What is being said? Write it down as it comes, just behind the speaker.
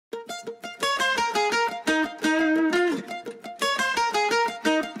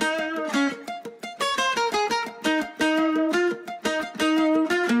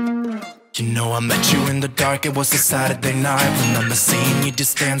met you in the dark, it was a Saturday night. Remember seeing you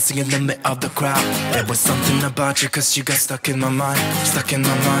just dancing in the middle of the crowd. There was something about you, cause you got stuck in my mind. Stuck in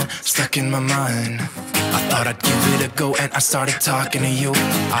my mind, stuck in my mind. I thought I'd give it a go and I started talking to you.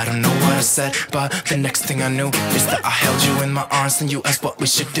 I don't know what I said, but the next thing I knew is that I held you in my arms and you asked what we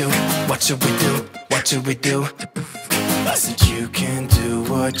should do. What should we do? What should we do? I said you can do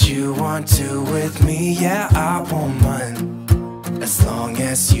what you want to with me, yeah, I won't mind. As long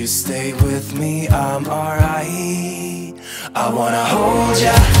as you stay with me, I'm alright. I wanna hold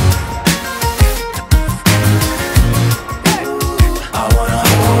ya, I wanna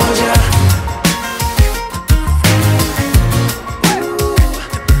hold ya.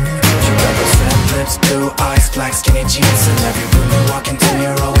 You got those red lips, blue eyes, black skinny jeans. In every room you walk into,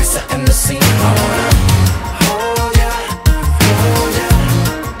 you're always setting the scene. I wanna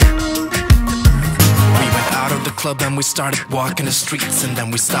club and we started walking the streets, and then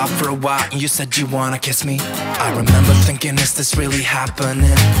we stopped for a while and you said you wanna kiss me. I remember thinking, is this really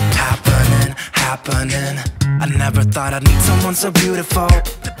happening? Happening, happening. I never thought I'd meet someone so beautiful.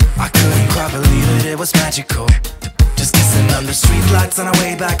 I couldn't quite believe it, it was magical. Just kissing under streetlights on our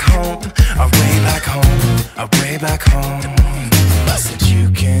way back home. Our way back home, our way back home. I said you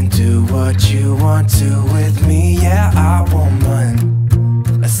can do what you want to with me, yeah, I won't mind.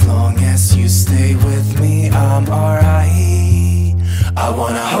 As long as you stay with me, I'm alright. I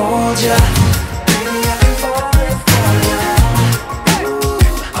wanna hold ya, baby, I'm falling for ya.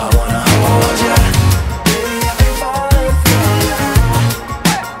 I wanna hold ya, baby, I'm falling for ya.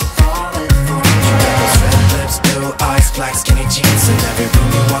 Falling for ya. You got those red lips, blue eyes, black skinny jeans. In every room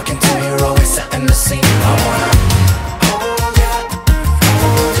you walk into, you're always setting the scene. I wanna hold ya,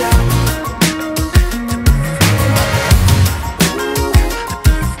 hold ya.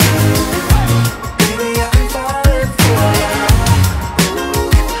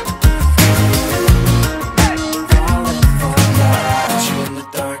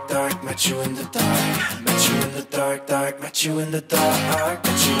 Met you in the dark, met you in the dark, dark, met you in the dark,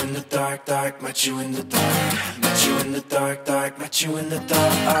 met you in the dark, dark, met you in the dark, met you in the dark, dark, met you in the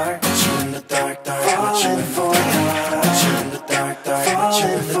dark, met you in the dark, dark, met you in the dark, met you in the dark, dark, met you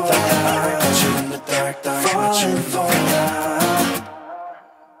in the dark, met you in the dark, dark, met you in the dark.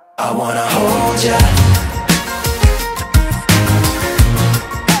 I wanna hold ya.